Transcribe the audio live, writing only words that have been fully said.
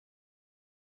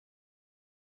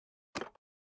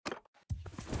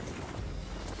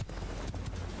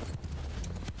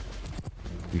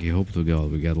We hope to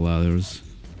God we got ladders.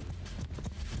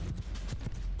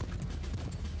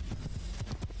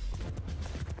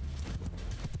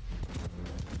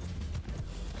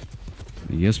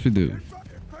 Yes, we do.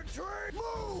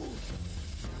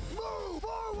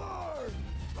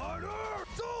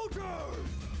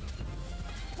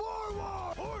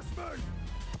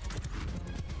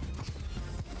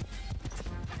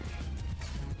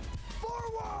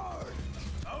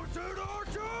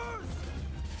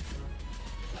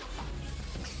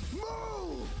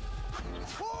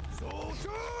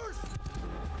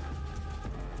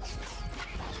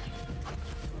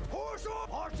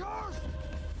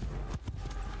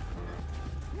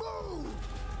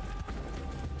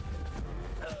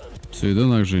 So you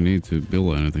don't actually need to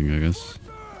build anything, I guess.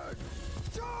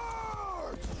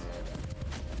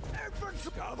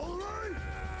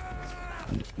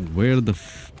 Where the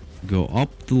f... Go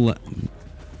up the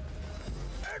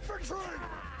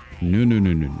No, no,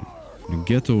 no, no, no.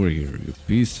 Get over here, you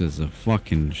pieces of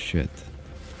fucking shit.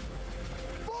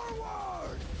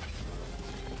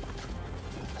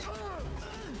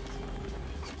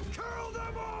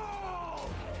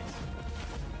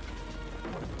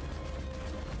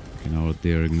 Now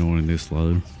they're ignoring this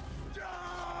ladder.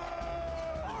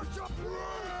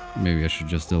 Maybe I should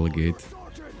just delegate.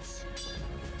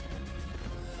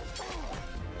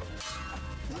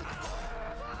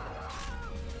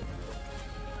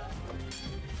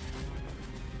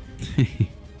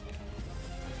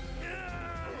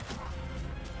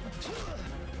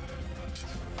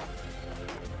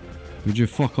 Would you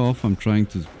fuck off? I'm trying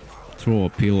to throw a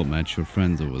pillow at your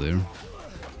friends over there.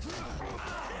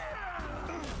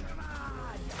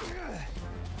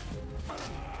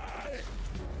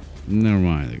 Never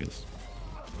mind, I guess.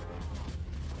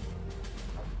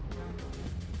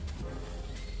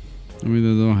 I mean,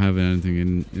 they don't have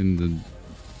anything in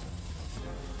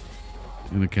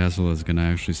the castle that's gonna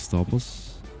actually stop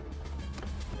us.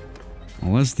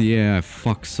 Unless the AI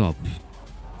fucks up.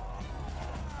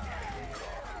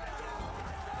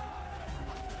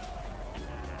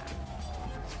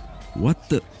 What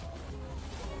the?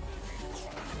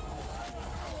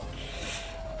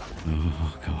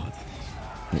 Oh god.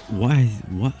 Why?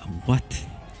 What?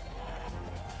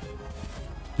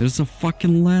 There's a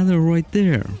fucking ladder right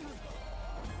there.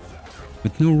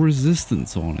 With no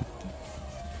resistance on it.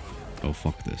 Oh,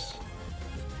 fuck this.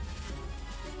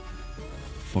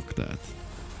 Fuck that.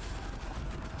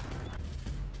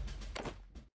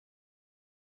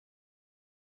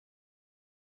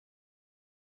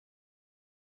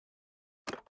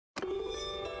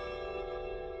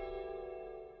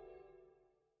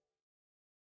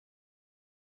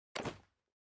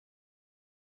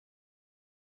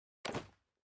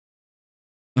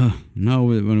 Now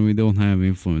when we don't have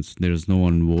influence, there's no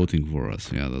one voting for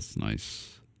us. Yeah, that's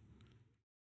nice.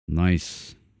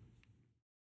 Nice.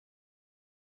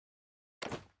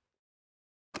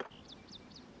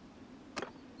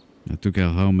 I took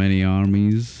out how many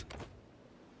armies?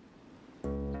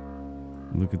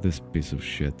 Look at this piece of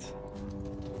shit.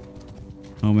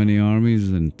 How many armies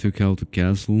and took out the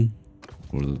castle?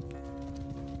 Or the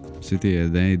city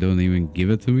and they don't even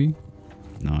give it to me?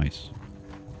 Nice.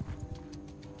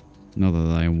 Not that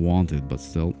I want it, but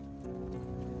still.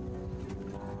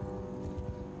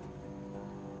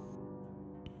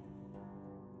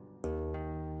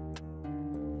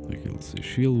 Okay, let's see.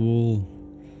 Shield wall.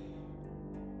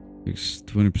 Takes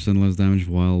 20% less damage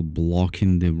while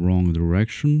blocking the wrong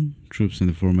direction. Troops in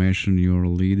the formation you're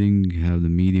leading have the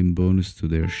medium bonus to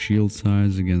their shield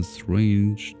size against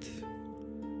ranged.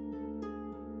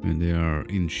 When they are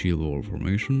in shield wall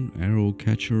formation, arrow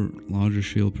catcher, larger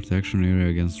shield protection area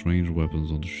against ranged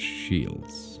weapons on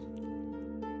shields.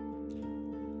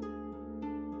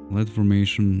 Lead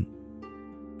formation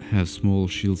has small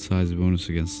shield size bonus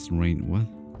against range. What?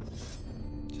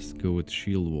 Just go with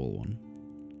shield wall one.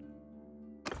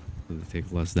 So they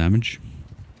take less damage.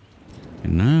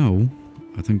 And now,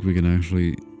 I think we can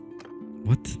actually...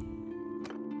 What?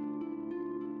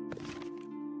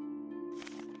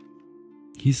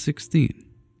 He's 16.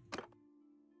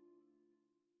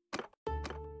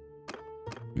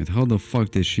 And how the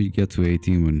fuck did she get to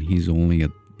 18 when he's only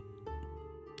a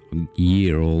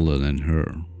year older than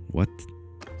her? What?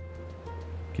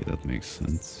 Okay, that makes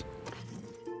sense.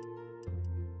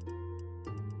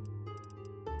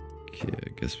 Okay, I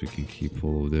guess we can keep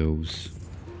all of those.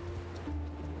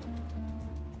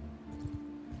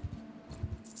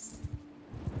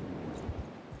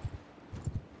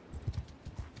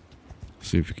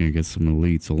 See if we can get some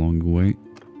elites along the way.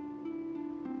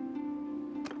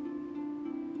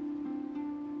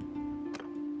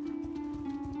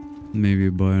 Maybe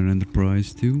buy an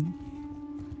enterprise too.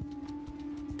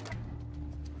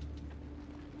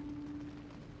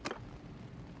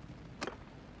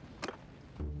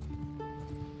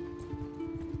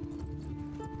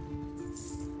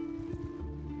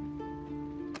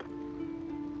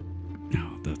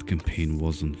 that campaign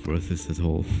wasn't worth it at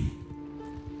all.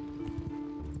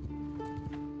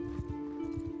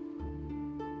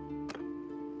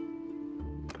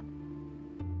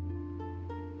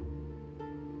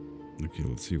 Okay,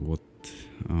 let's see what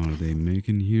are they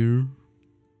making here.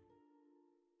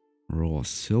 Raw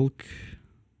silk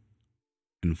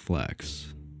and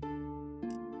flax.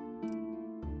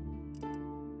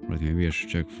 Right, maybe I should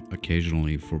check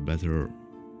occasionally for better.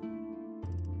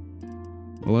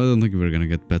 Well, I don't think we're gonna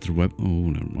get better weapon.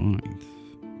 Oh, never mind.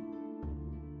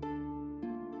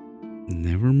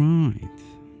 Never mind.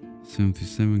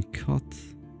 77 cut.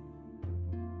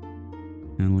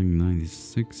 Handling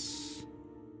 96.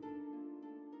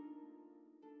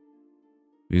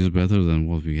 This is better than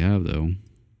what we have though.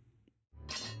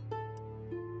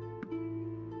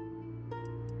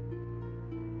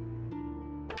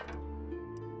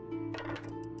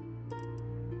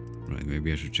 Right,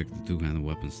 maybe I should check the two-handed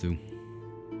weapons too.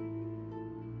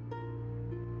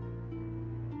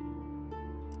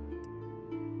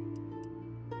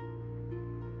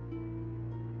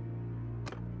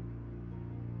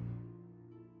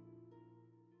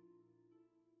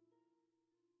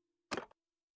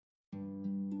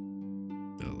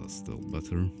 Yeah, that's still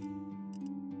better.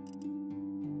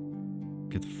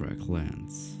 Get frag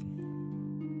lands.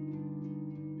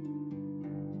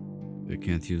 I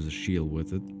can't use a shield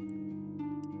with it.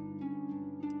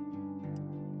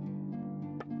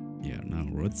 Yeah, now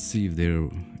let's see if there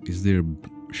is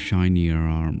shinier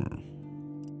armor.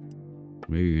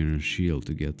 Maybe even a shield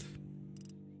to get.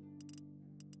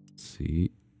 Let's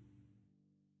see.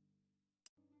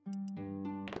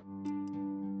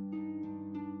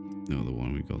 No, the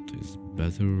one we got is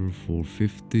better for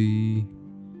 50.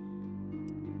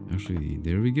 Actually,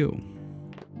 there we go.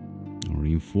 A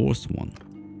reinforced one.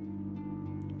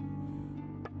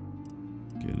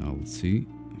 Okay, now let's see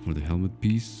for the helmet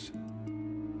piece.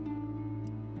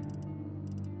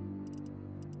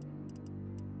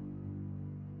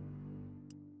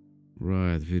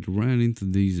 Right, we ran into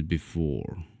these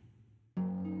before.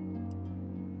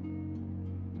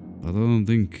 But I don't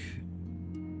think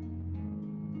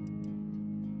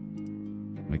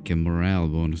like a morale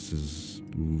bonus is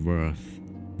worth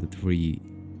the 3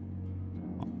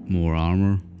 more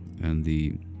armor and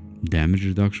the damage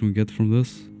reduction we get from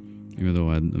this. Even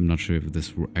though I'm not sure if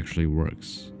this actually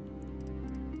works.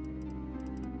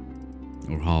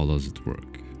 Or how does it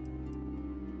work?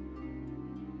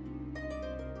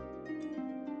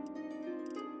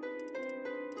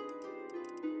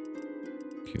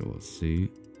 Okay, let's see.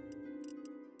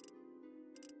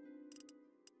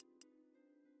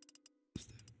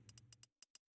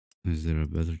 Is there a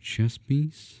better chest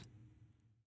piece?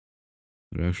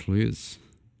 There actually is.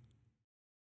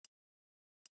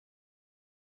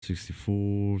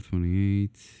 64,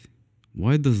 28.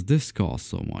 Why does this cost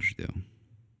so much though?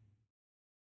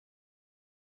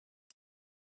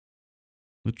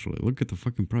 Literally, look at the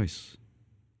fucking price.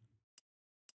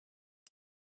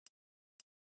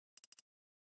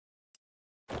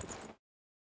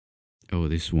 Oh,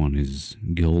 this one is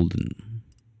golden.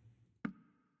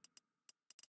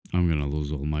 I'm gonna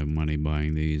lose all my money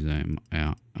buying these. I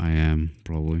am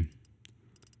probably.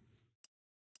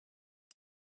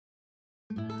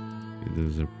 Okay,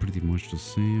 those are pretty much the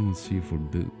same. Let's see for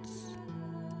boots.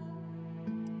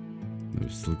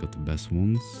 We've still got the best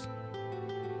ones.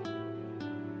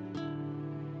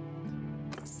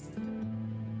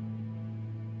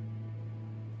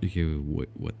 Okay, wait,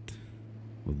 what?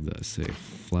 What did I say?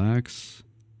 Flax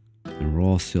and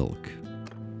raw silk.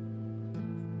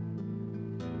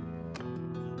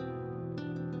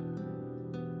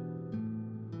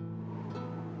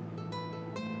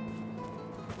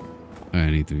 I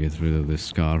need to get rid of this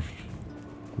scarf.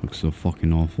 Looks so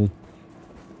fucking awful.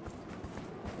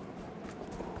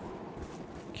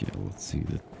 Okay, let's see.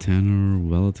 The Tanner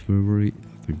Wallet February.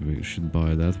 I think we should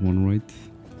buy that one, right?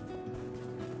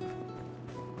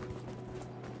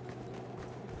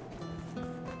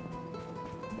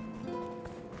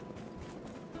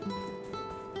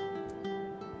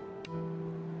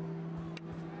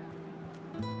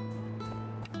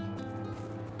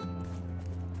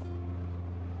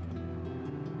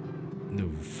 No,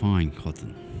 fine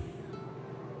cotton.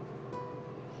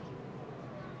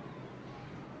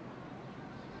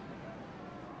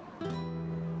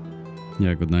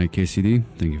 Yeah, good night, KCD.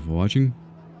 Thank you for watching.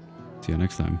 See you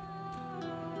next time.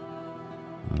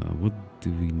 What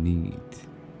do we need?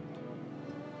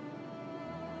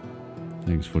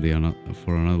 Thanks for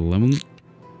another lemon.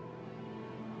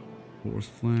 Horse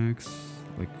flags.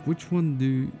 Like, which one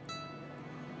do?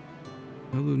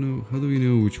 How do we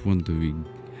know which one do we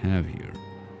have here?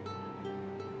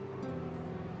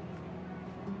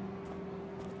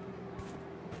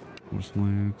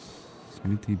 Porcelain axe,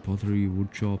 smithy, pottery,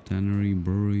 woodshop, tannery,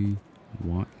 brewery.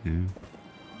 What? Yeah.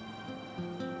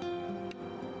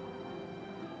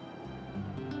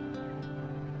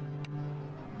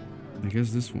 I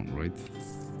guess this one, right?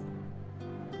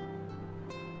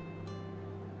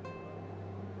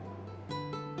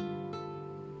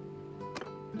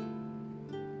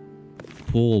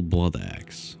 Paul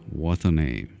Bloodaxe. What a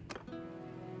name.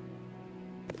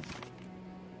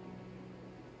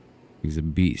 He's a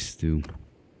beast, too.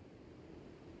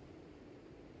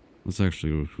 Let's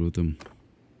actually recruit him.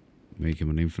 Make him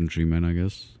an infantryman, I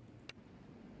guess.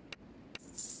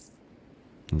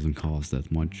 Doesn't cost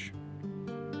that much.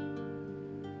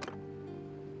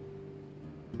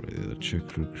 Ready to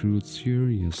check recruits here?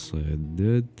 Yes, I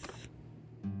did.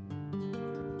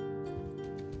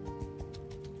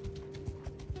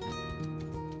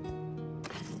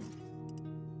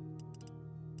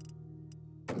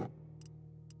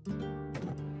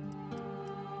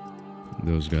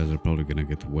 Those guys are probably gonna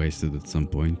get wasted at some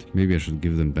point. Maybe I should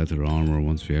give them better armor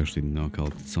once we actually knock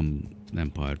out some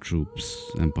Empire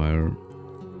troops. Empire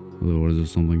lords or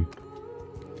something.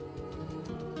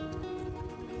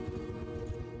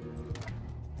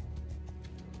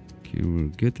 Okay, we're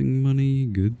getting money.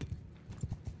 Good.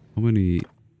 How many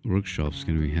workshops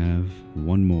can we have?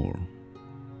 One more.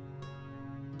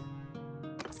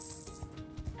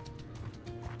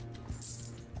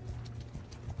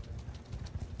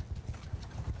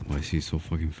 Why is he so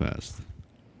fucking fast?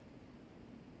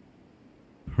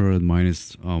 Herd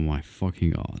minus... Oh my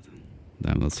fucking god.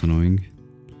 Damn, that's annoying.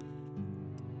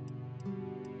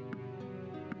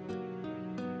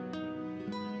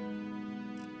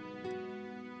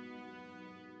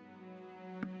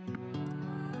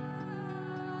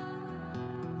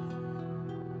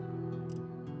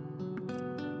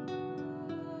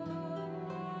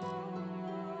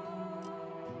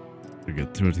 I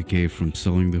got 30k from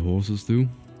selling the horses too.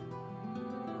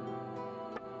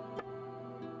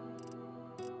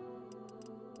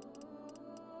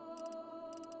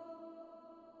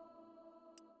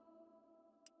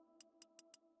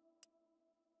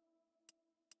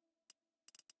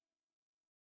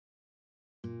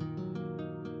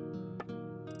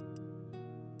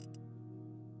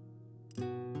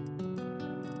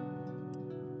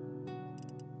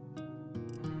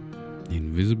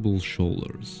 Invisible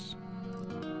shoulders.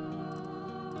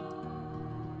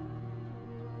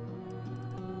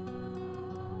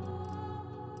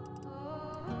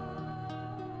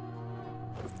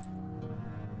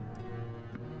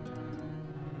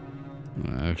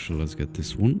 Actually, let's get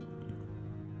this one.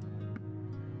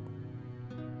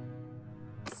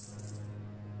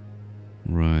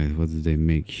 Right, what did they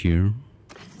make here?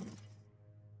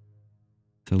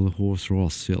 Sell a horse raw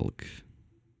silk.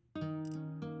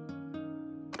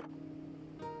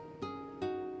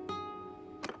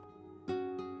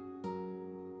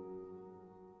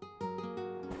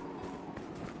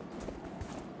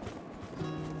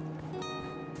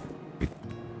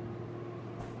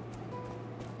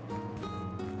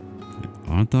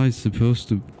 Aren't I supposed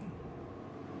to...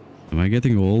 Am I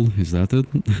getting old? Is that it?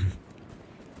 I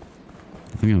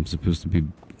think I'm supposed to be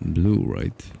blue,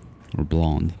 right? Or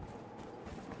blonde.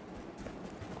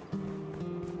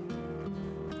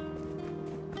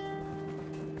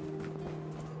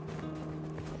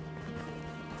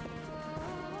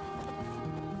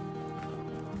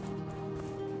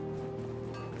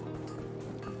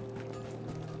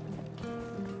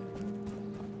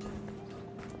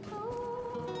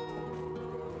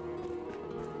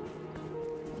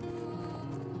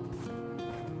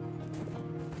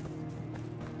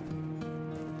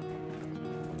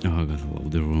 Oh, I gotta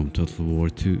love the Rome Total War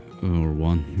 2 or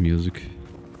 1 music.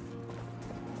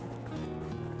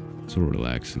 So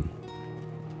relaxing.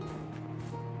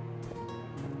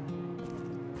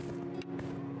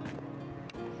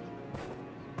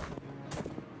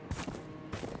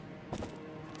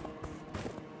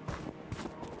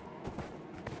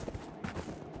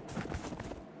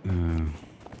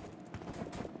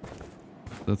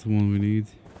 That's the one we need.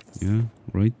 Yeah,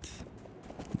 right.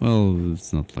 Well,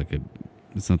 it's not like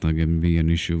it's not gonna be an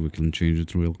issue. We can change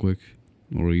it real quick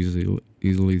or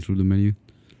easily through the menu.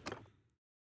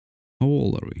 How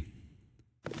old are we?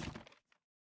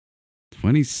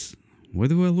 20s. Why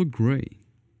do I look gray?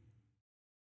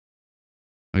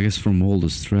 I guess from all the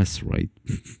stress, right?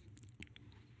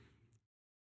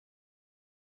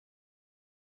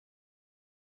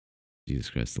 Jesus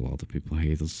Christ, a lot of people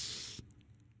hate us.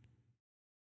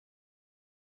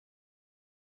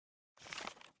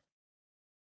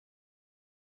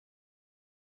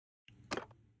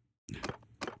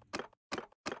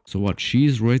 So what,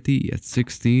 she's ready at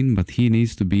 16, but he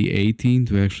needs to be 18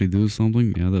 to actually do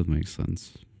something? Yeah, that makes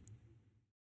sense.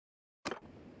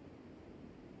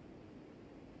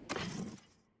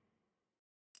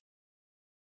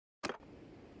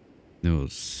 No,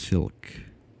 silk.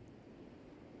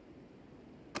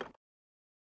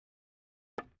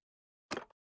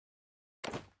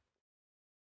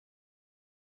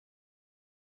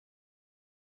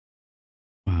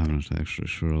 I'm not actually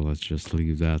sure. Let's just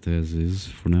leave that as is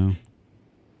for now.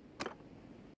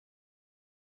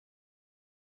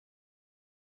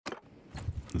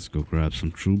 Let's go grab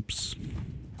some troops.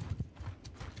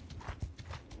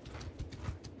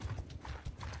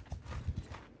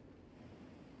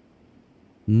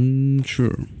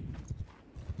 Sure.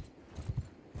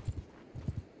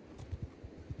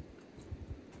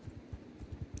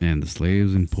 And the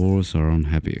slaves in Porus are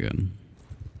unhappy again.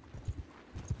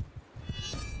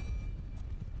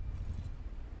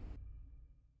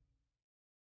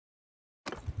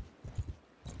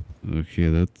 Okay,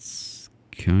 that's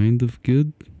kind of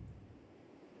good.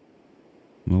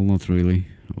 Well, not really.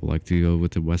 I would like to go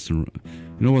with the Western... You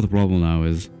know what the problem now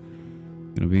is?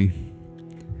 Gonna be...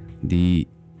 The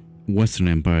Western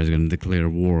Empire is gonna declare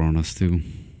war on us too.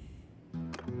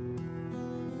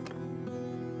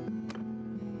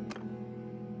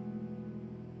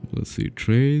 Let's see,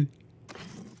 trade.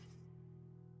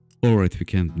 Alright, we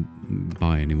can't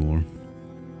buy anymore.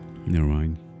 Never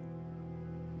mind.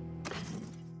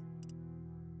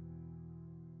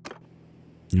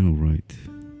 Alright.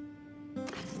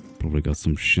 Probably got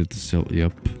some shit to sell.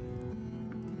 Yep.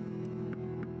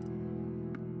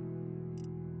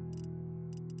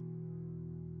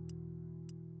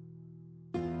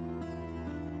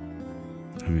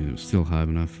 I mean, we still have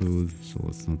enough food, so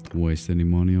let's not waste any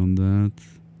money on that.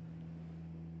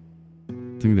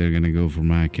 I think they're gonna go for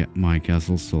my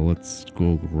castle, so let's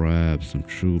go grab some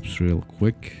troops real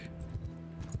quick.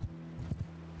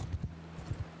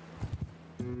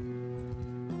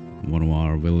 One of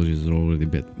our villages is already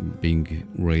being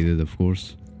raided, of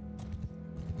course.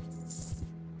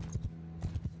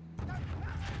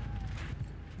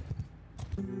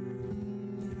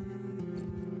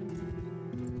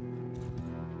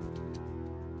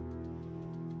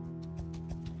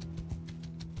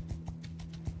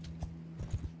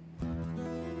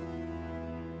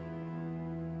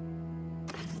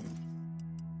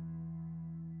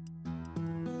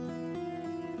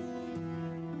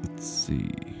 Let's see.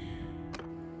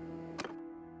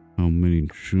 How many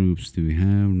troops do we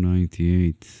have?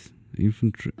 98.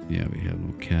 Infantry? Yeah, we have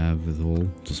no cav at all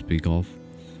to speak of.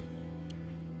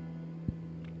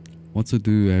 Once I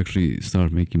do actually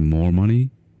start making more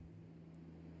money,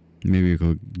 maybe I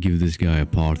could give this guy a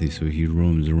party so he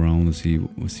roams around and see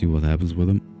what happens with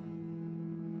him.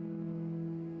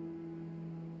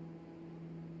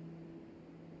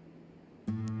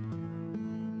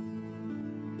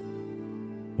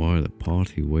 Why are the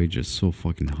party wages so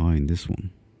fucking high in this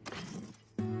one?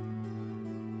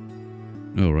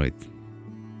 Oh, right.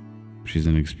 She's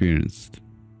inexperienced.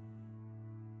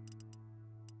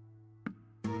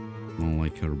 Not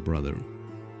like her brother.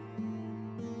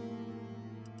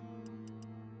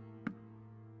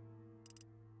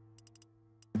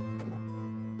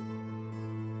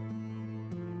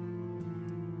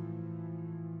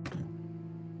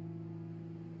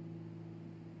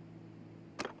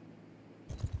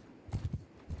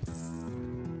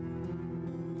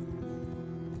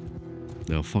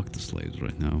 They'll fuck the slaves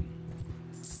right now.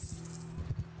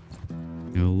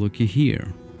 Yo, looky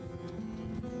here.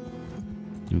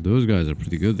 Yo, those guys are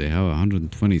pretty good. They have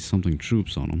 120 something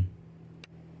troops on them.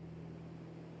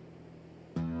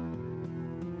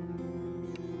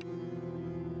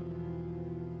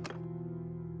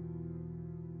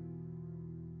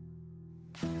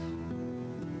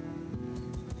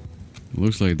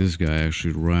 Looks like this guy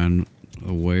actually ran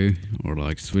away or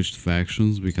like switched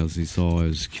factions because he saw I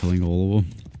was killing all of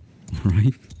them.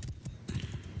 Right?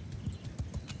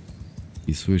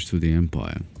 He switched to the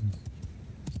Empire.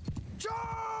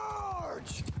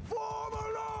 Charge! Form a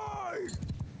line!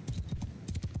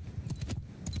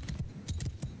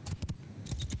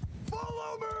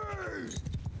 Follow me!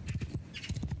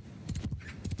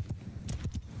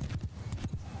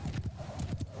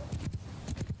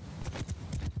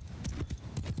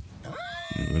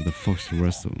 Where the fuck's the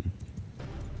rest of them?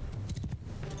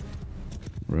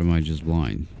 Or am I just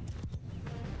blind?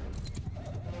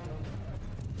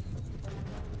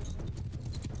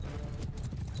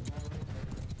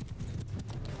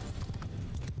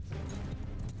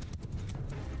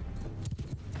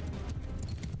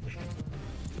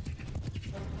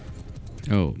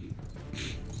 Oh,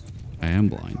 I am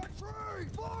blind.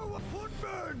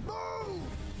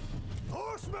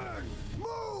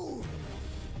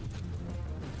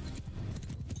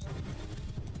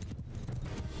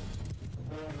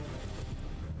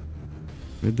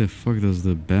 Where the fuck does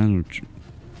the banner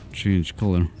change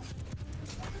color?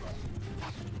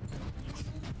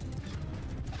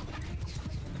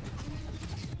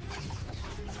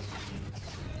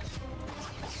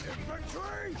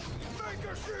 Infantry, make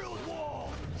a shield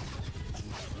wall.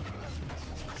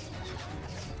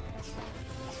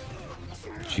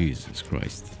 Jesus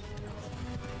Christ.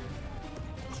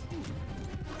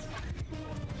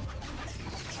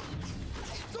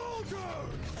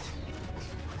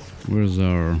 Where's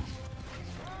our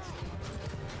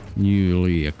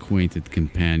newly acquainted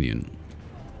companion?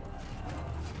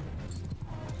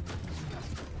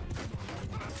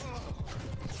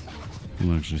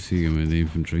 We'll actually see him in the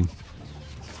infantry.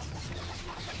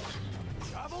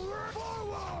 Cavalry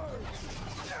forward!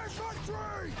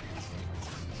 Infantry!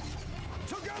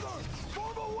 Together,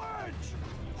 form a wedge!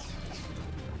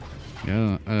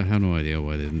 Yeah, I have no idea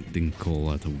why they didn't call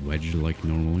that a wedge like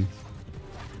normally.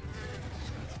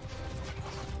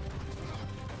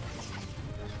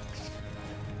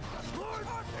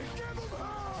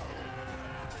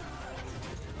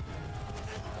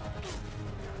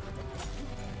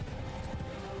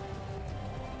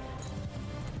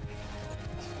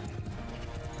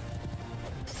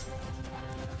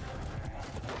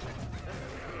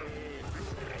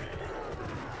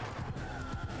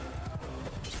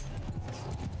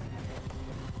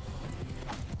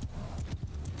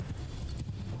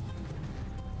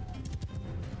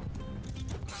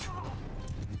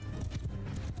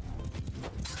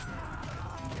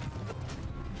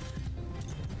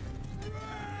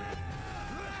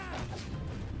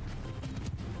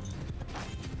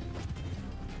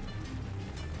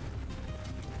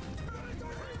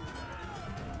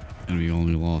 And we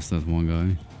only lost that one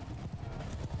guy.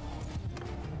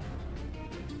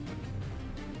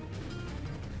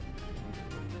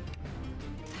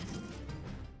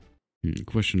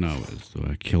 Question now is, do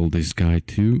I kill this guy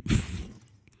too?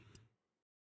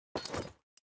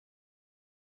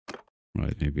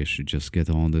 Right, maybe I should just get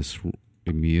on this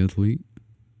immediately.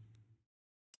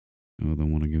 Oh, I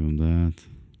don't want to give him that.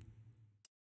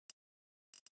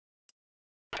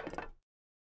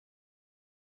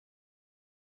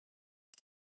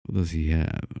 What does he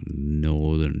have?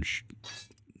 Northern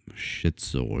shit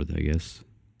sword, I guess.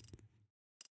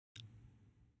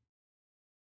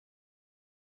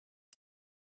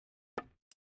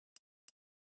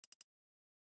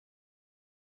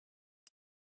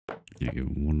 Yeah, give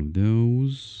him one of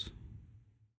those.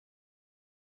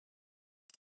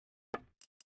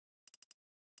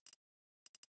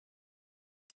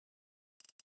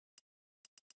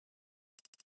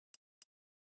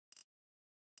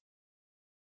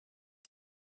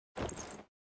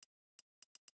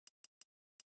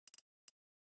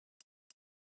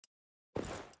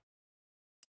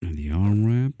 And the arm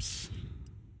wraps.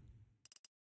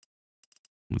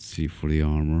 Let's see for the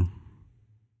armor.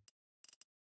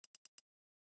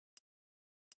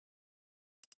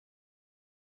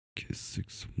 Okay,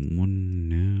 6-1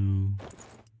 now.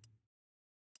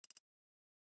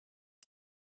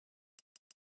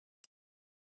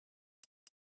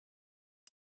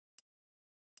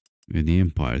 And the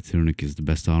Empire Tunic is the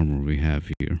best armor we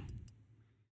have here.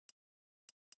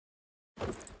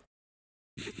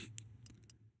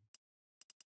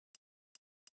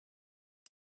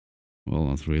 Well,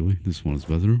 not really. This one is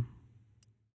better.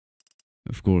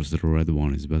 Of course, the red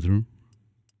one is better.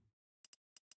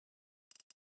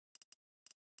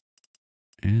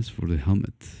 As for the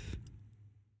helmet,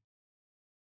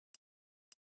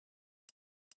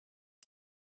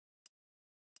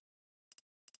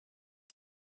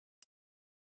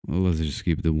 well, let's just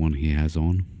keep the one he has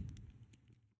on.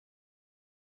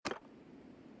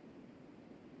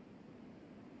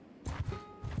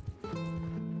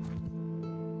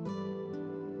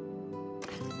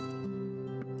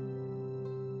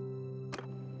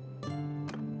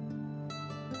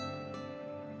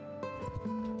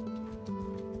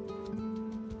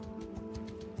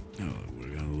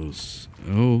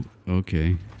 Oh,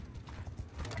 okay.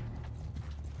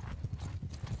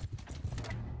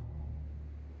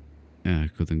 Yeah, I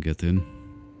couldn't get in.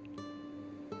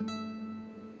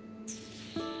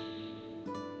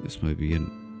 This might be an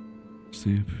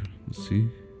snap. Let's see.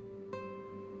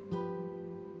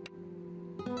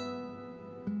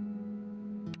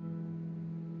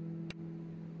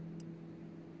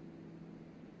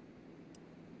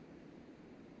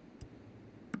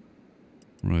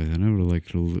 Right, I never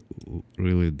like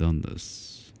really done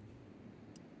this.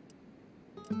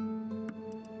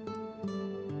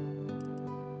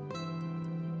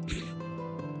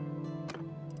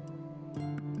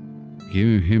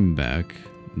 Giving him back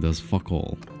does fuck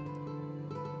all.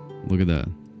 Look at that.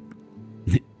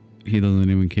 He doesn't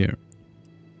even care.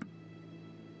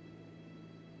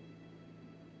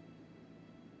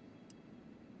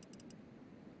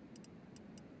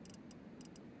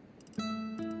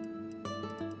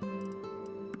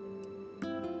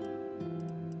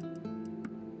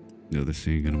 No, this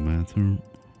ain't gonna matter.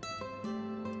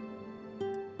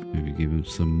 Maybe give him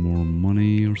some more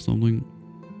money or something.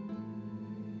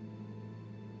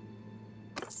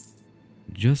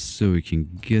 Just so we can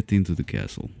get into the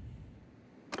castle.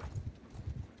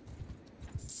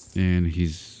 And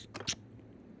he's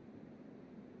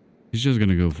just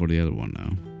gonna go for the other one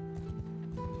now.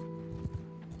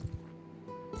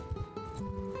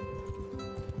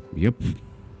 Yep.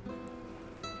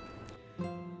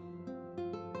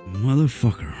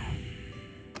 Motherfucker.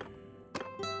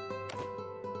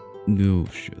 No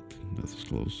shit. That was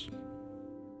close.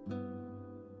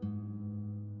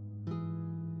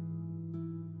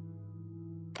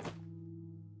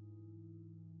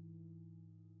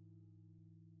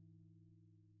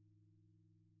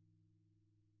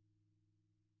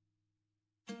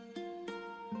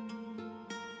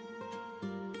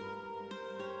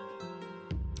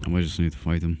 I might just need to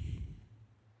fight him.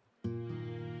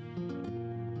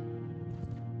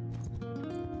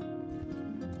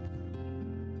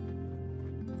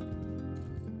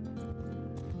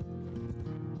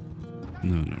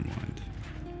 No, never mind.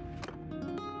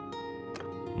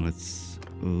 Let's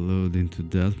load into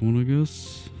that one, I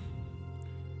guess.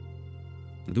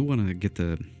 I do want to get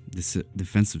this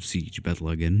defensive siege battle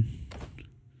again.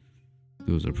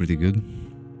 Those are pretty good.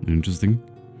 Interesting.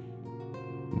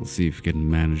 We'll see if we can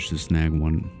manage to snag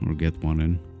one or get one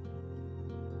in.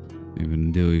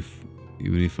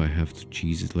 Even if I have to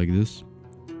cheese it like this.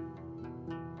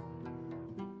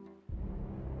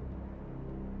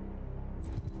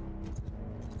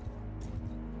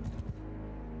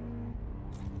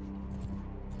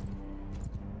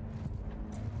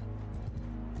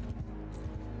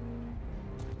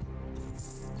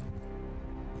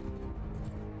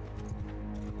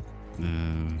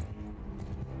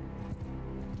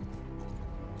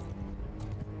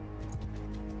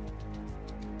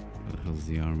 Where the hell's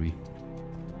the army?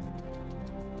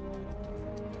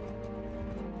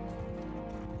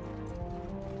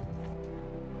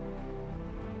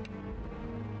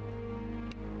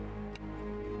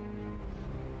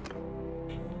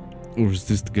 Or is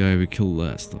this the guy we killed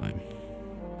last time?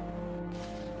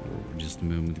 Or just a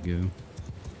moment ago?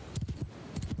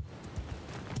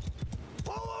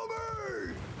 Follow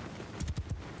me!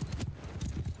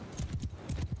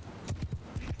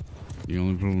 The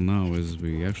only problem now is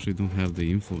we actually don't have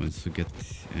the influence to get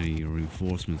any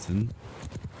reinforcements in.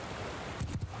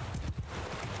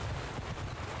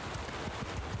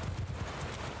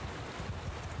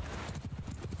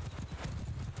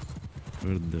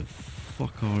 Where the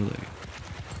fuck are they?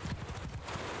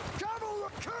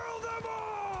 Cavalry, kill them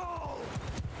all!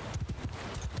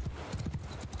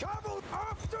 Cavalry,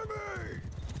 after me!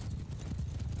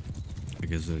 I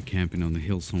guess they're camping on the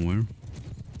hill somewhere.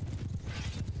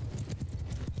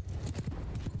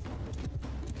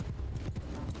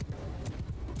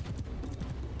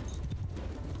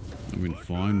 I mean,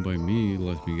 fine by me.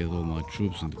 Let me get all my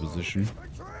troops into position.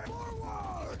 Retreat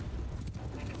forward!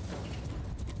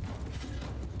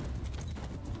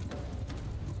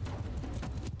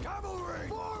 Cavalry,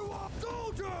 forward!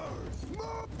 Soldiers,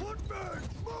 move! Footmen,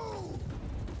 move!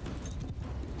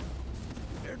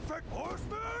 Infect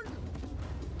horsemen!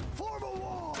 Form a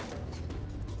wall!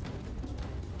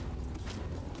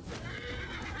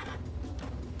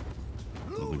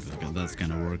 Looks like that's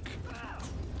gonna work.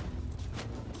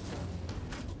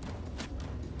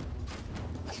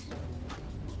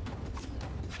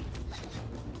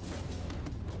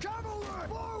 Cavalry,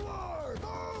 forward!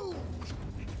 Move!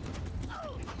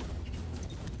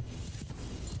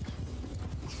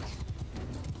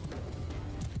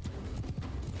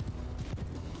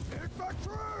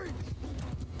 Infantry!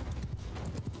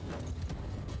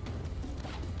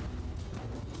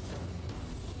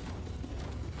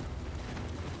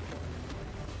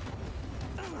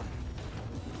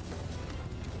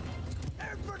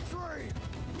 Infantry!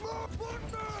 Move!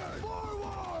 Footmen!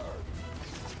 Forward!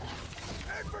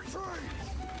 Infantry!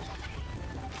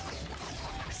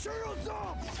 Shields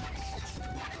up!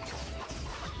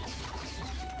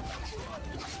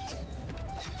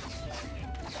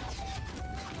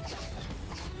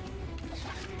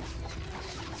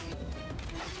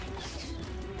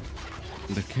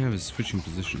 The cav is switching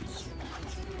positions.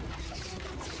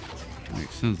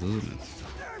 Makes sense, doesn't it?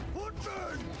 Dead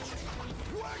footmen!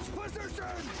 Wedge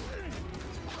position!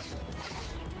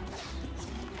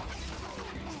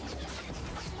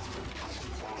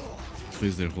 At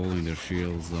least they're holding their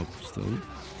shields up still.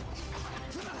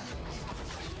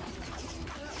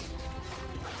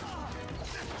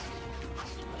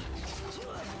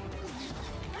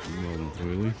 Well, not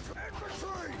really.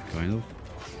 Kind of.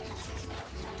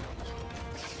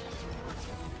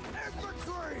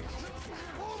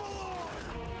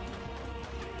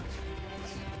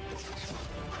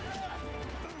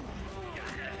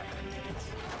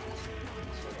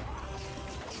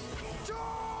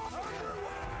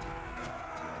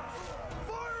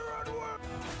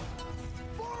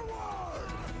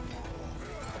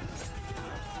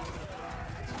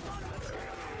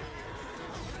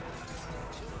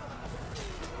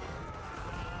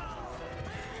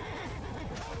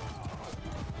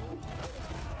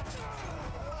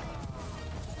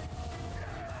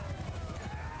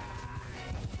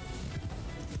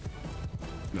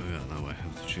 Oh yeah, now I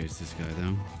have to chase this guy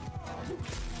down.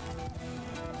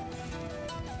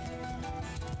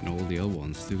 And all the other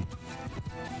ones too.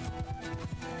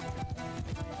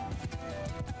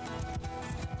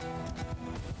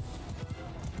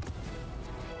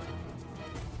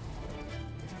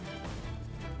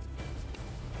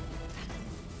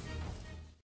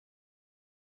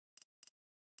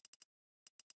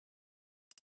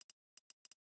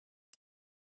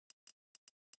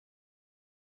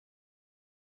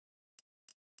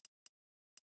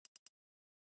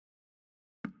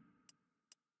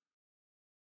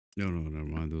 No, never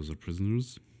mind. Those are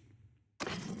prisoners.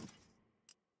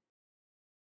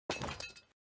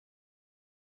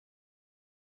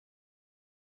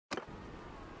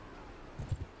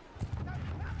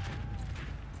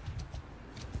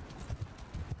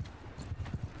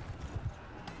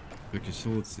 Okay, so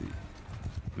let's see.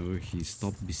 Oh, he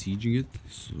stopped besieging it,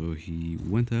 so he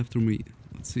went after me.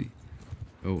 Let's see.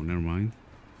 Oh, never mind.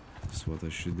 That's what I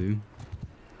should do.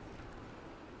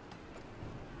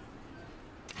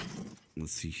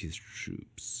 Let's see his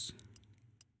troops.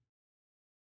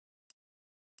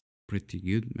 Pretty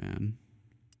good, man.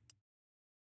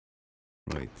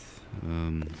 Right.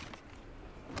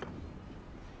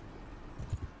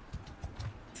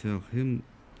 Tell him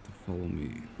to follow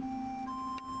me.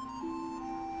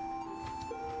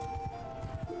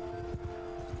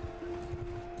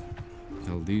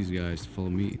 Tell these guys to follow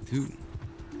me too.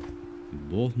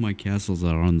 Both my castles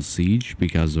are under siege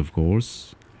because, of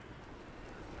course,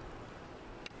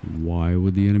 why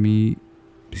would the enemy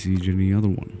besiege any other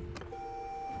one?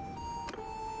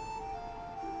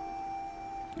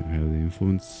 Do we have the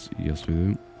influence? Yes, we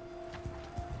do.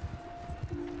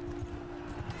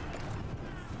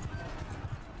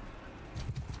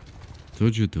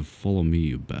 Told you to follow me,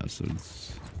 you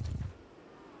bastards.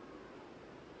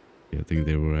 Yeah, I think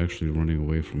they were actually running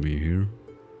away from me here.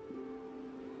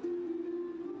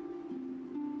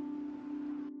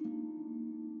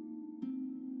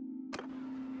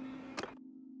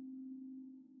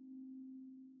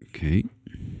 Okay.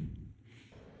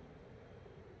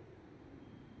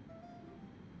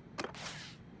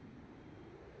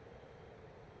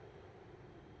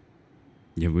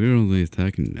 Yeah, we're only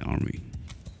attacking the army.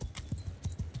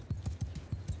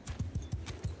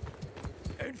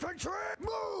 Infantry,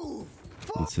 move!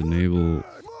 Let's enable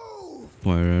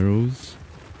fire arrows.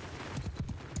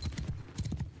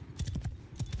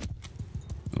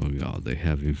 Oh god, they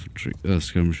have infantry,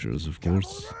 skirmishers, of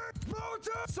course.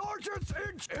 Sergeants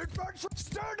in infantry,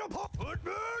 stand up,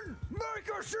 footmen, make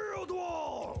a shield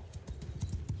wall.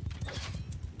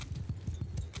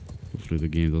 Hopefully the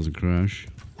game doesn't crash.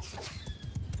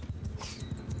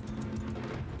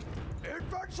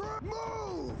 Infantry,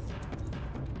 move!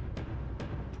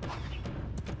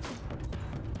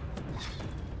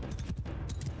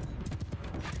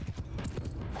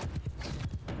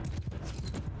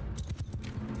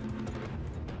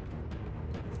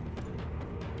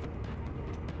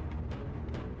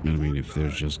 I mean, if they're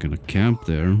just gonna camp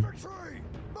there,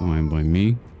 fine by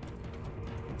me.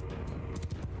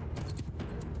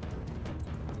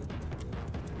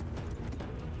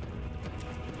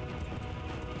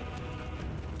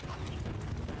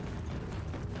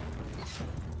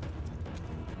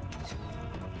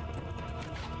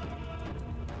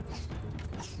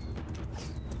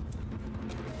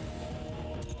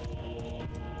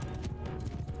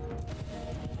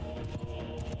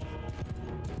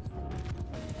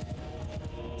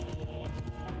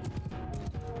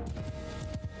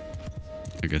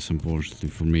 I guess unfortunately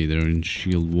for me, they're in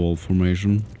shield wall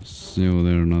formation, so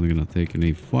they're not gonna take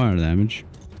any fire damage.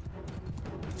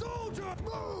 Soldier,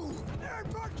 move!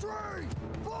 Infantry,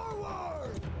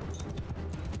 forward!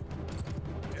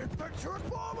 Infantry,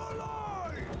 form a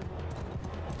line!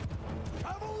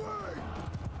 Cavalry!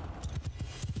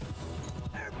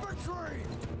 Infantry!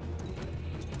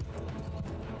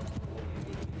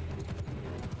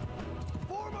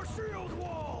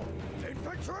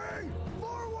 Infantry,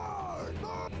 forward!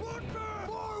 Footmen,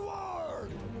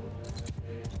 forward!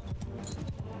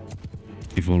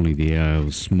 If only the AI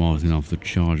was smart enough to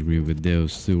charge me with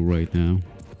those two right now.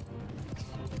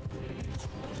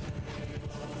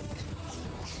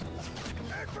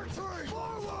 Infantry,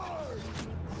 forward!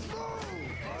 Move!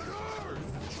 On earth!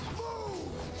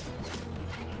 Move!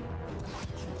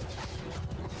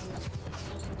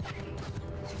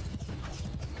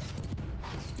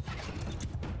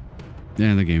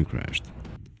 And the game crashed.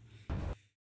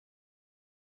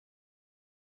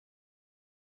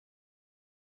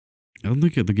 I don't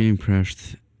think the game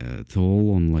crashed at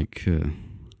all on like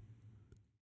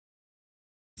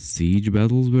siege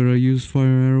battles where I use fire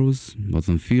arrows, but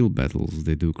on field battles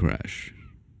they do crash.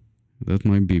 That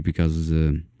might be because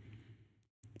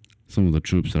some of the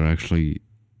troops are actually,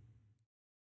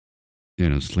 you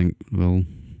know, well,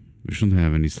 we shouldn't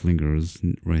have any slingers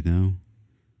right now.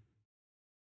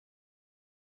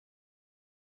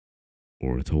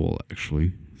 Or at all,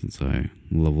 actually, since I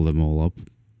leveled them all up.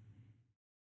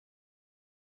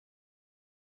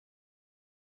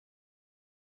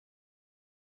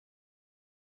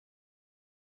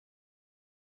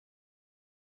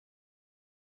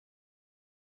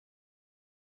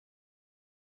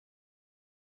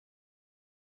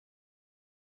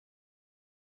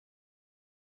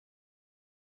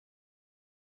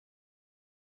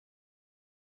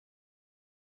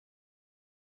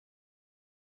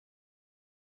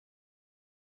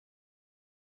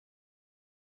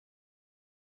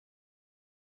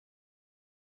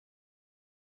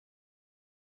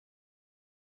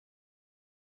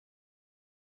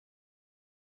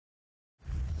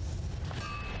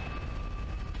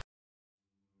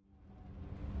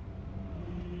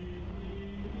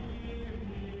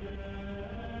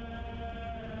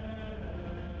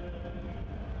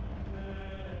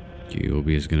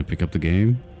 Kyobi is gonna pick up the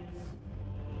game.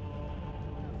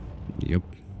 Yep.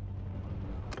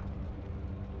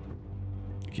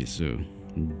 Okay, so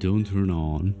don't turn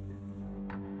on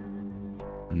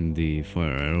the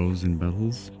fire arrows in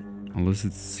battles unless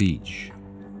it's siege.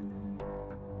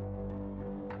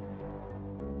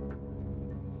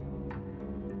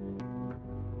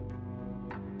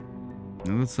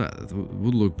 Now that's that. It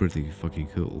would look pretty fucking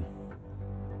cool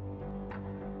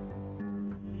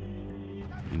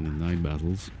in the night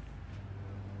battles.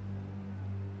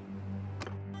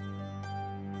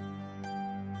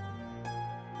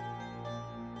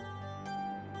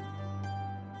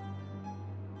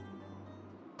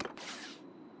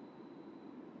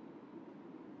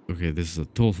 Okay, this is a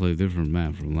totally different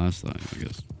map from last time, I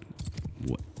guess.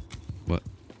 What?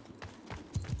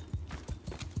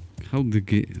 How the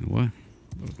game? What?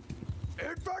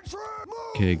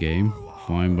 Okay, game.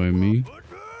 Fine by me.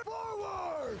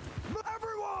 Forward!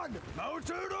 Everyone,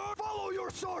 mounted up! Follow your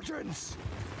sergeants!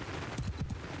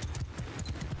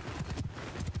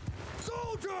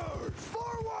 Soldiers,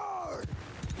 forward!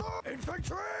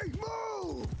 Infantry,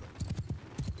 move!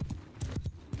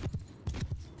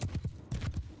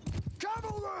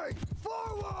 Cavalry,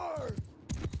 forward!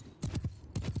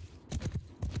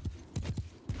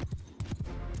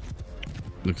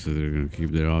 Looks like they're gonna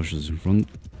keep their options in front.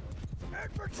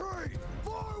 Infantry,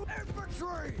 forward!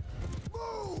 Infantry,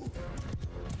 move!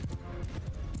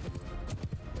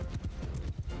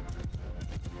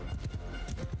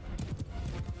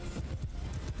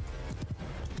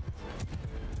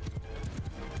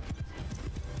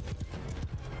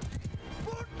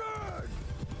 Footmen!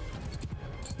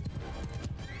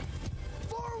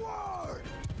 Forward!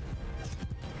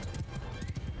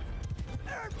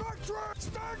 Infantry,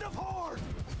 stand apart!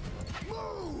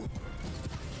 Move!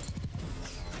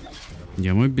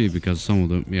 Yeah, might be because some of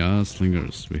them. Yeah,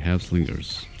 slingers. We have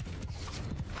slingers.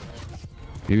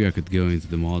 Maybe I could go into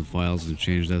the mod files and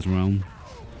change that around.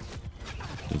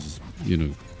 Just, you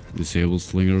know, disable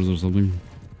slingers or something.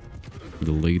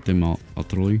 Delete them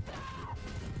utterly.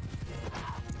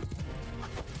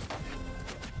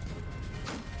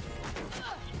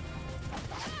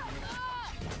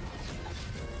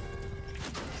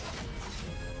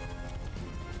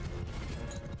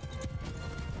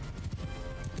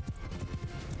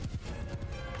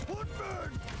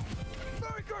 Footmen!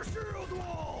 Make a shield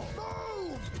wall!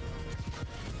 Move!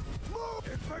 Move!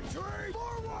 Infantry,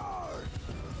 forward!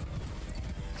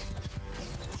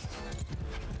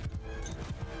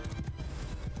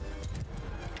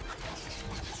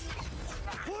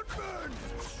 Footmen!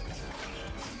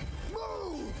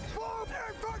 Move! Move!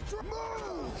 Infantry,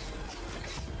 move!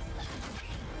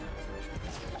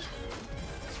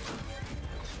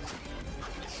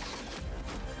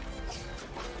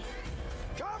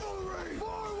 Cavalry,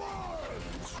 forward!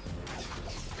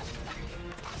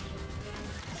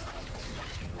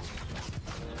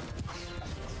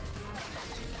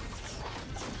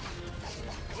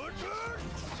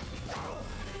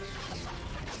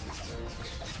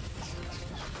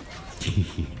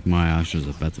 My ashes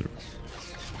are better.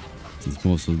 Since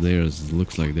most of theirs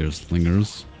looks like they're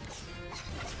slingers.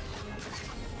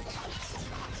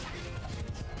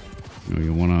 Oh,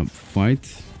 you wanna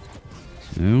fight?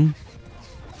 No?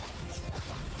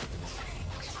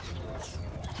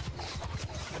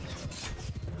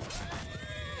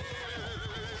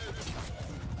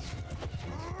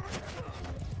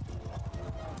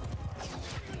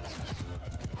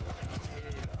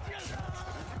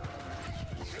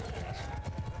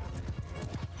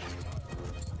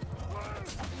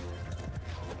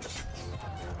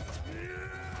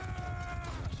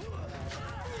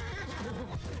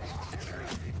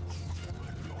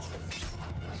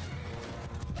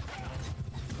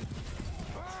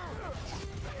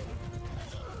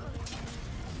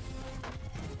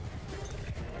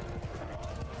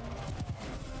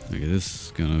 Okay, this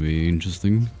is gonna be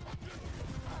interesting.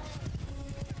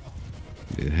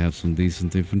 They have some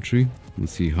decent infantry.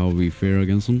 Let's see how we fare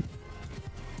against them.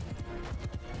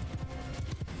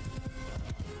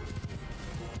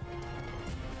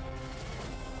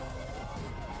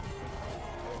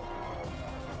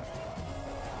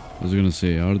 I was gonna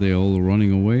say, are they all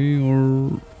running away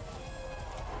or...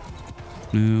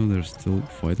 No, they're still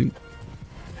fighting.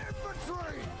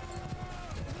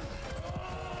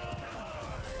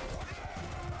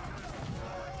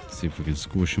 See if we can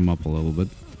squish him up a little bit.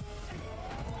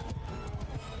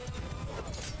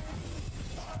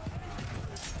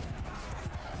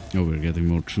 Oh, we're getting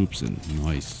more troops in.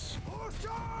 Nice.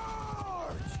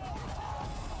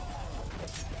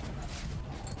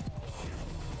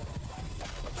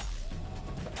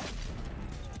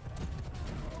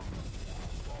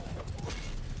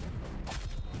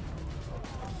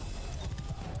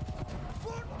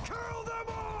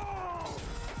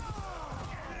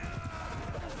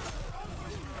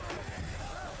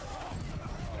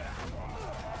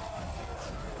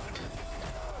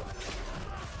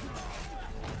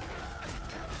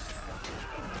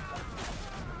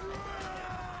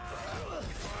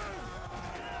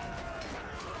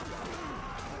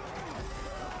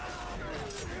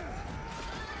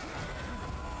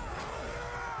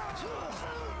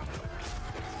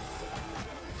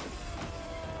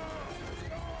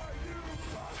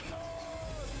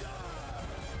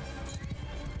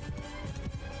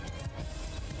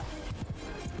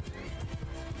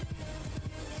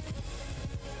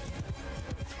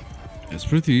 It's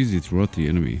pretty easy to rot the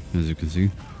enemy, as you can see.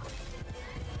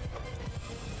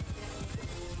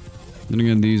 Then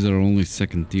again, these are only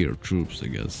second tier troops, I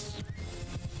guess.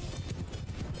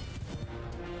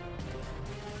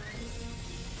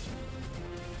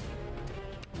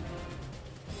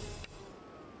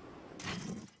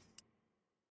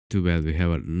 Too bad we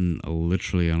have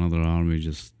literally another army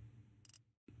just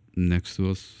next to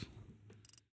us.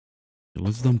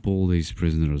 Let's dump all these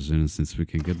prisoners in, since we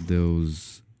can get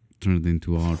those turned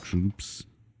into our troops.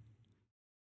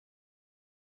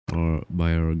 Or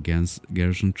by our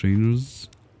garrison trainers.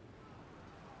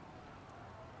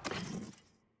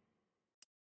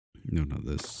 No, not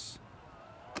this.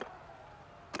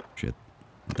 Shit.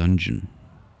 Dungeon.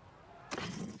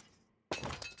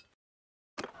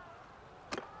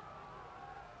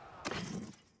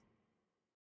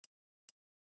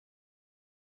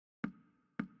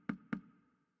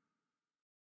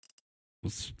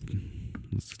 Let's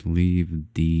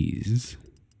leave these.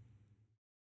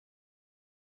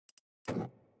 Don't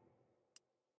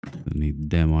need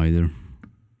them either.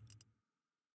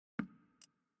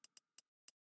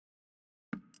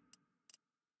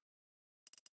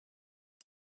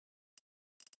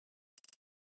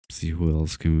 See who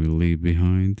else can we leave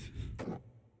behind.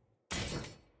 I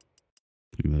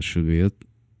think that should be it.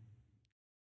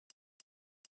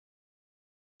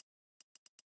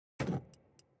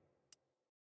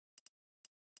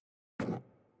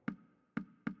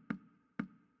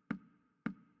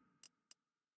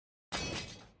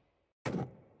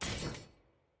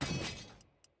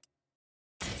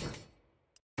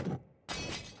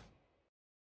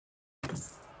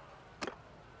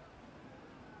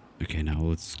 Okay, now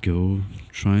let's go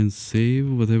try and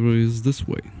save whatever is this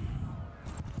way.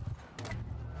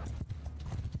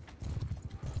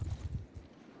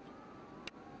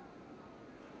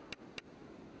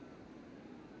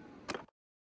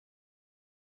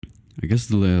 I guess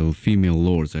the little female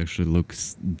lords actually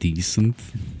looks decent.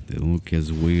 They don't look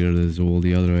as weird as all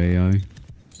the other AI.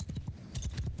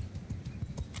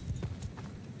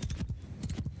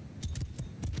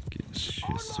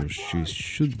 So she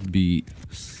should be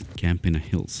camping a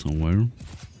hill somewhere.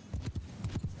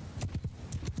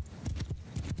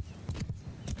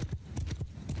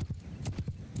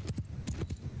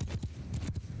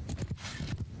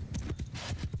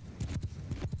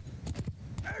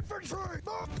 Infantry!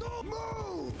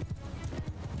 Move!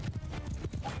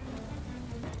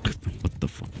 What the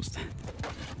fuck was that?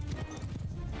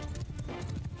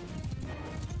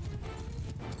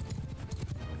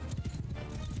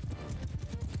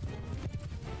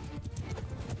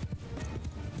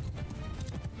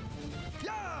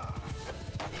 Yeah!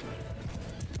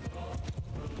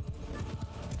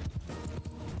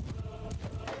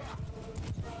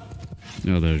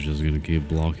 No, they're just gonna keep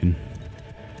blocking.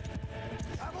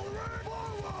 Cavalry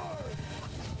forward!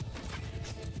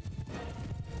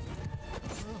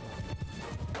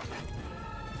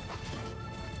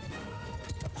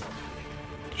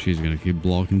 She's gonna keep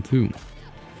blocking too.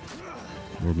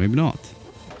 Or maybe not.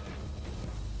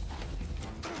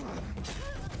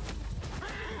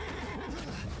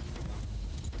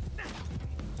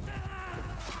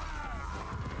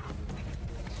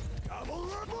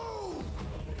 Cavalry move!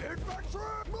 Infantry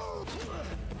move!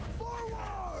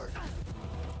 Forward!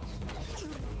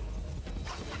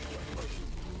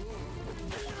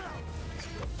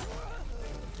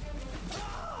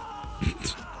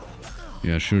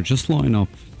 Yeah, sure, just line up.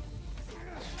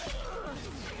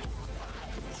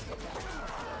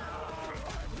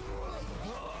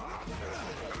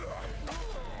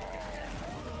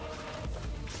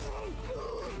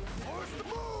 Force the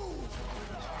move!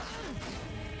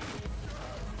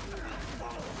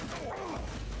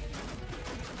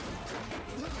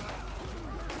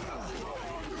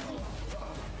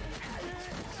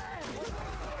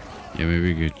 Yeah,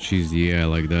 maybe we could cheese the air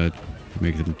like that.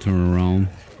 Make them turn around.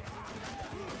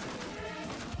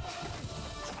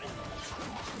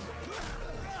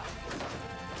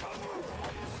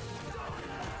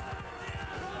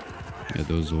 Yeah,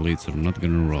 those elites are not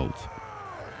gonna rout.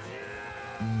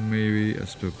 Maybe I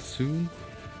spoke soon.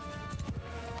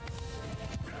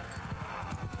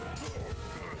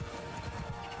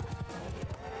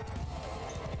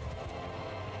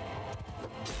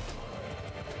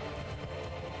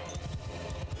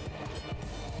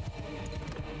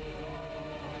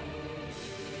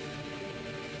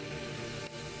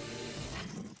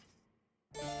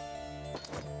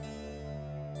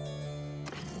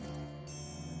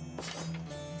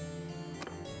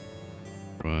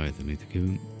 Right, I need to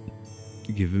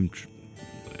give him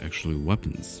actually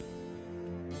weapons.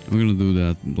 I'm gonna do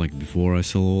that like before I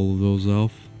sell all of those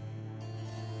off.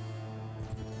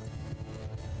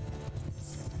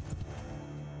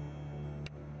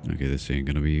 Okay, this ain't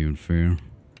gonna be even fair.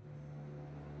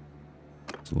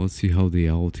 So let's see how the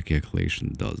auto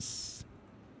calculation does.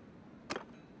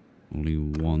 Only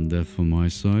one death on my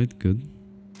side, good.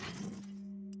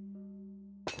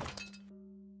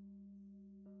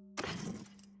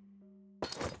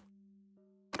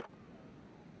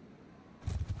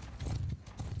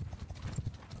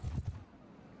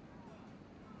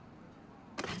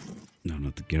 No,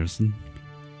 not the garrison.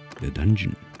 The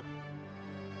dungeon.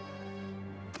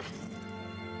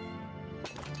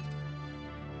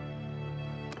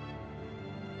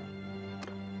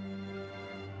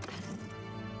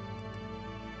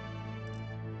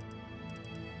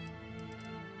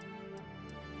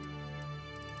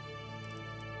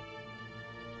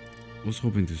 I was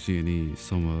hoping to see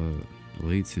some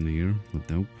elites in here, but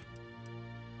nope.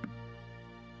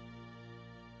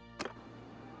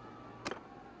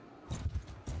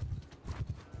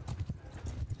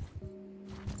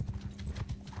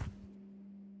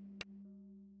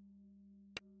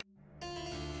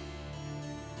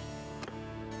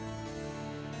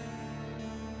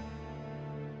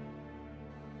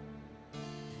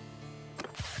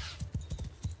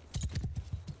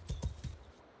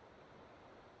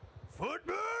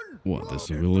 Footmen! What, this is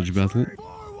a village battle?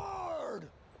 Forward!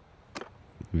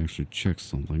 Let me actually check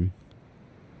something.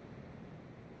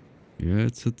 Yeah,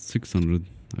 it's at 600.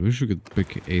 I wish we could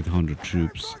pick 800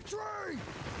 troops. Infantry!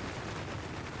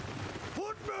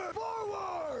 Footmen!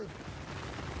 Forward!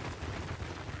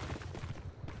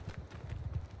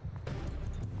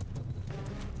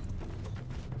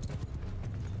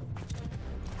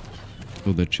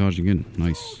 Oh, they're charging in.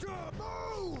 Nice.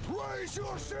 Move! Raise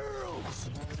your shields!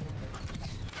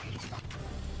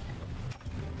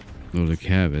 Oh, the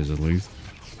cab is at least.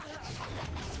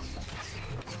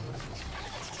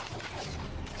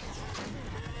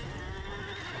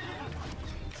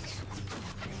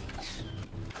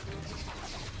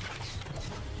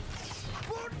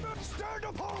 Footmen, stand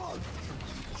upon!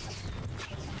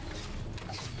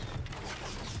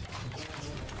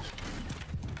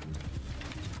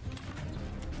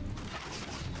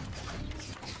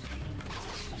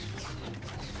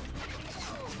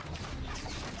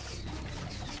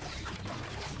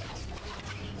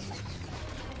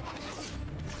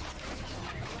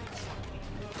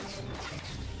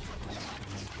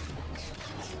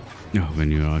 Oh,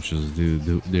 when your archers do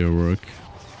their work.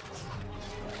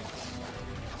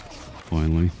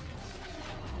 Finally.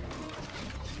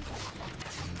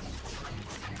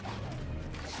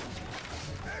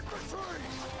 Infantry!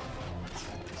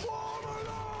 Form a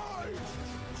line!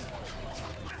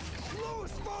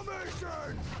 Loose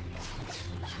formation!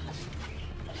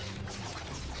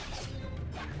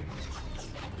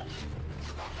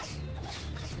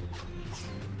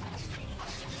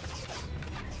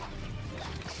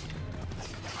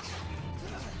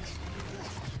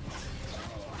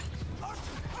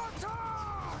 Attack!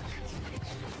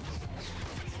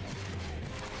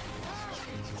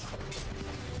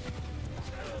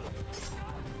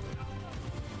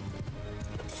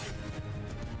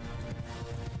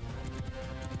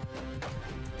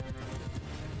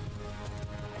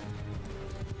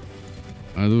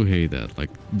 I do hate that. Like,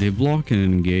 they block and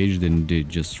engage, then they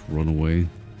just run away.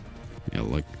 Yeah,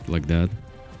 like that.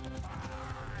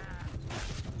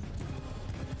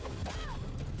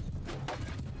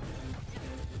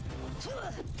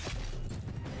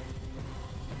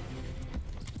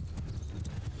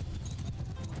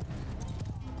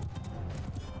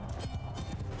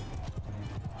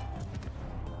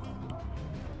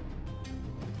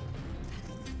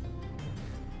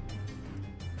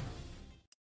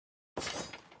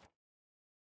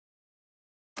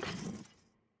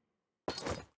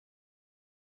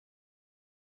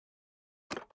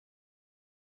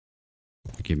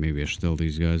 Okay, maybe I should tell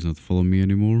these guys not to follow me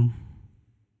anymore.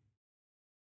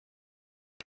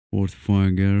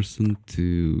 Fortify garrison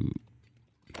to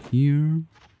here.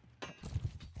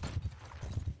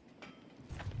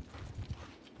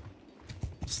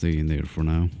 Stay in there for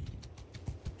now.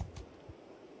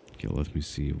 Okay, let me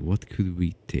see. What could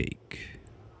we take?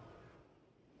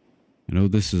 I know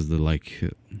this is the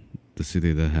the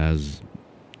city that has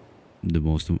the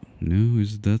most. No,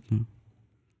 is that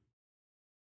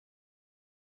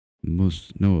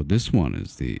most? No, this one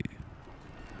is the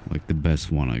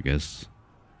best one, I guess.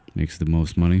 Makes the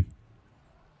most money.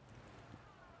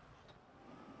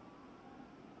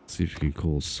 See if you can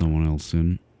call someone else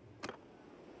in.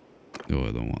 No,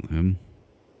 I don't want him.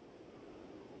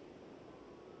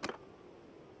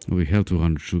 We have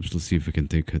 200 troops. Let's see if we can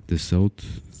take this out.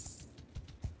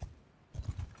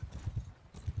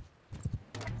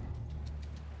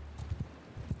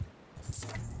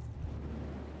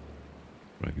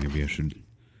 Right, maybe I should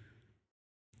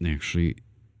actually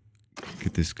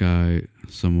get this guy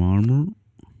some armor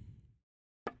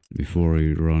before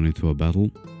we run into a battle.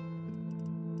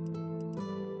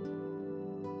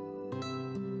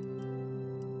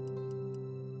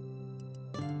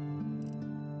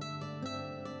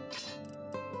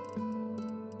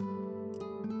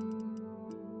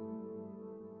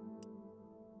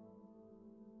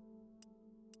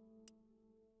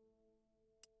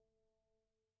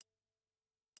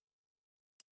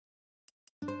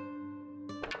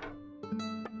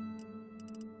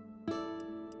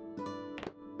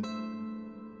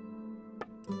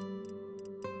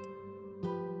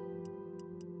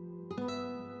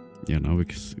 Yeah,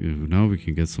 now we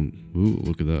can get some. Ooh,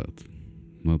 look at that!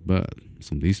 Not bad.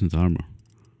 Some decent armor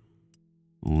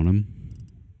on him.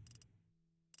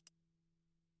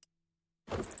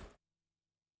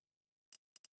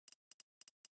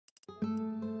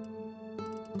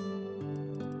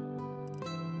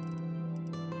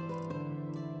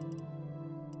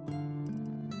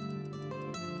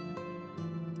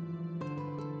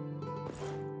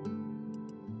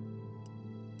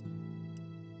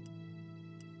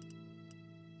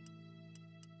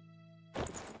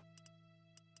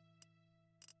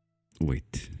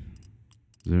 Wait,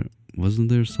 wasn't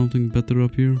there something better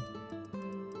up here?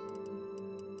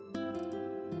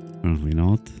 Apparently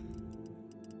not.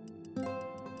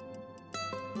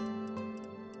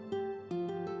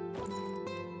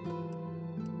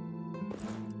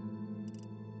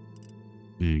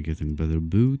 And getting better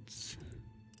boots.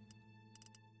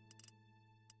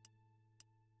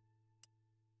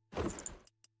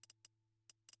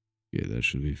 Yeah, that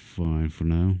should be fine for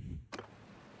now.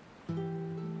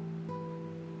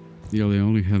 Yeah, they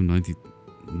only have 90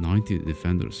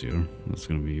 defenders here. That's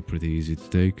gonna be pretty easy to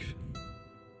take.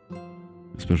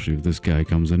 Especially if this guy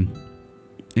comes in.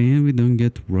 And we don't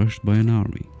get rushed by an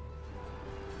army.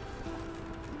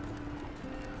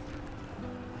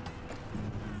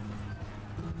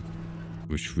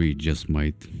 Which we just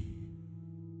might.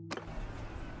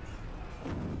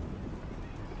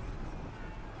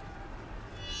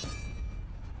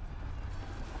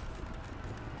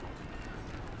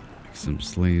 Some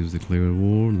slaves declare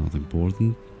war, not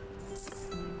important.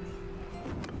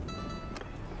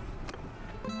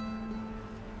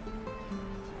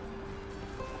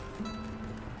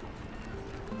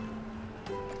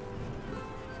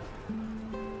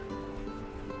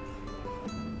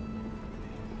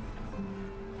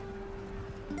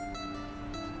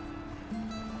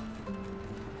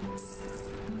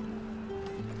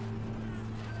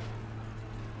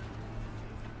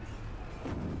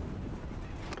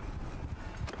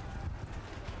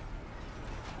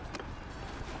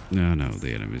 No, no,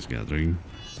 the enemy's gathering.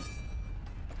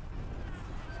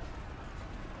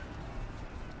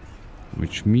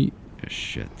 Which me?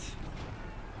 Shit.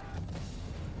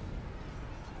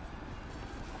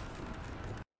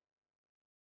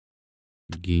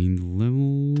 Gained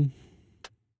level.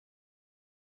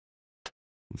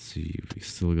 Let's see, we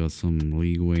still got some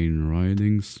leeway in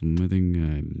riding, smithing.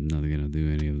 I'm not gonna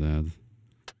do any of that.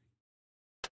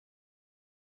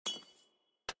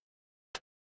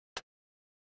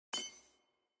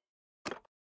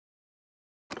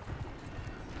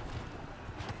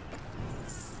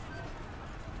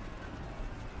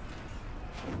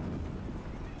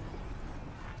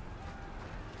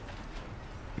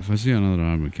 If I see another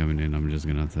army coming in, I'm just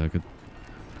gonna attack it.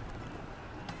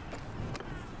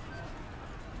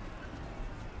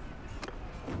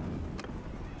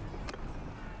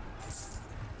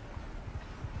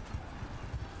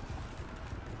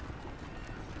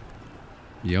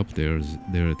 Yep, there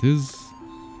it is.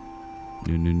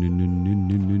 No, no, no, no, no,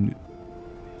 no, no, no.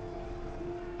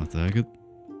 Attack it.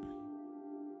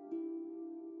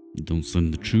 Don't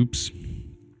send the troops.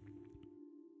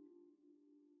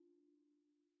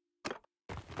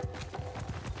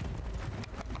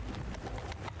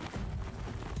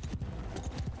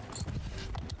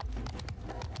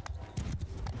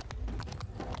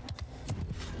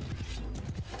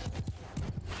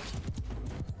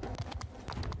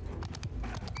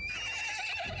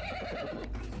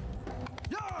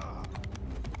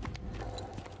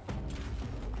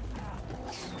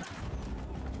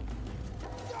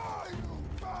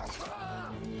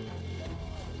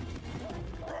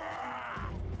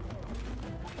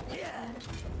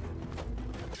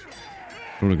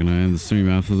 Probably gonna end the stream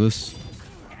after this.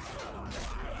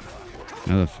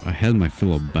 I had my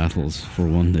fill of battles for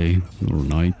one day or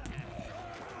night.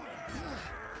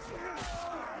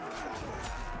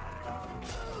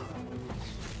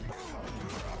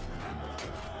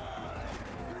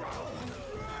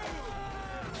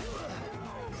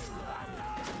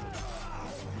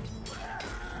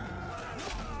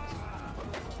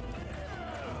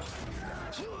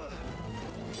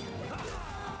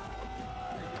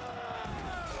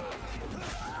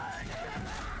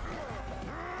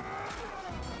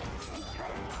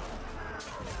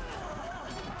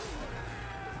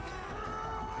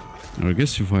 I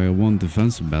guess if I want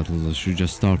defensive battles, I should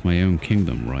just start my own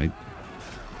kingdom, right?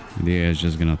 The AI is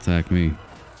just gonna attack me.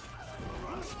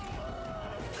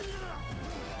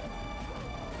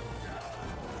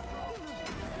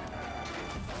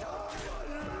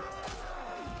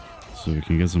 So we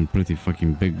can get some pretty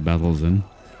fucking big battles in.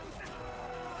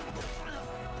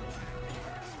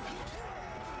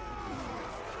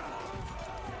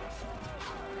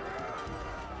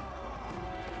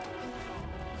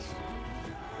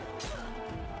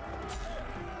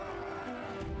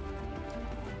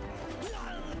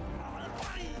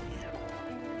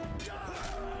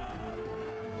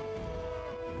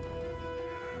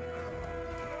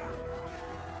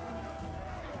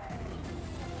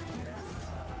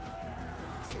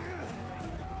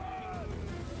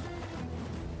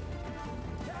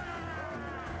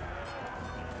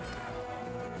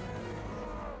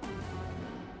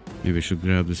 Maybe I should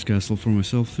grab this castle for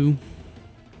myself too.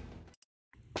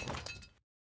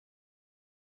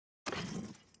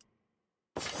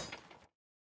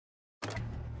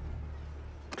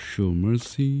 Show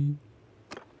mercy.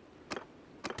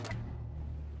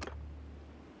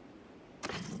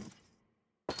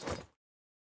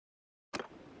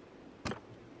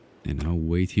 And I'll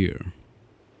wait here.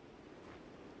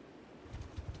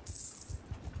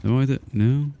 No,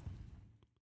 no.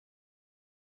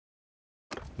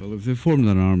 Well, if they formed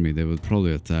an army, they would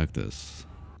probably attack us.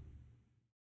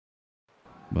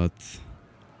 But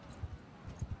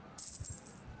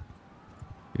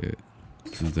yeah,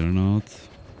 since they're not,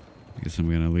 I guess I'm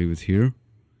gonna leave it here.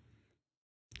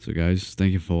 So guys,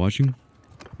 thank you for watching.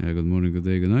 Good morning, good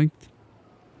day, good night,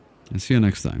 and see you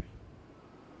next time.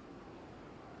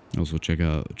 Also check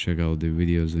out the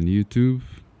videos on YouTube.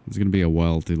 It's gonna be a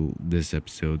while till this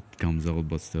episode comes out,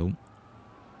 but still,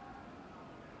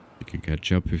 you can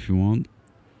catch up if you want.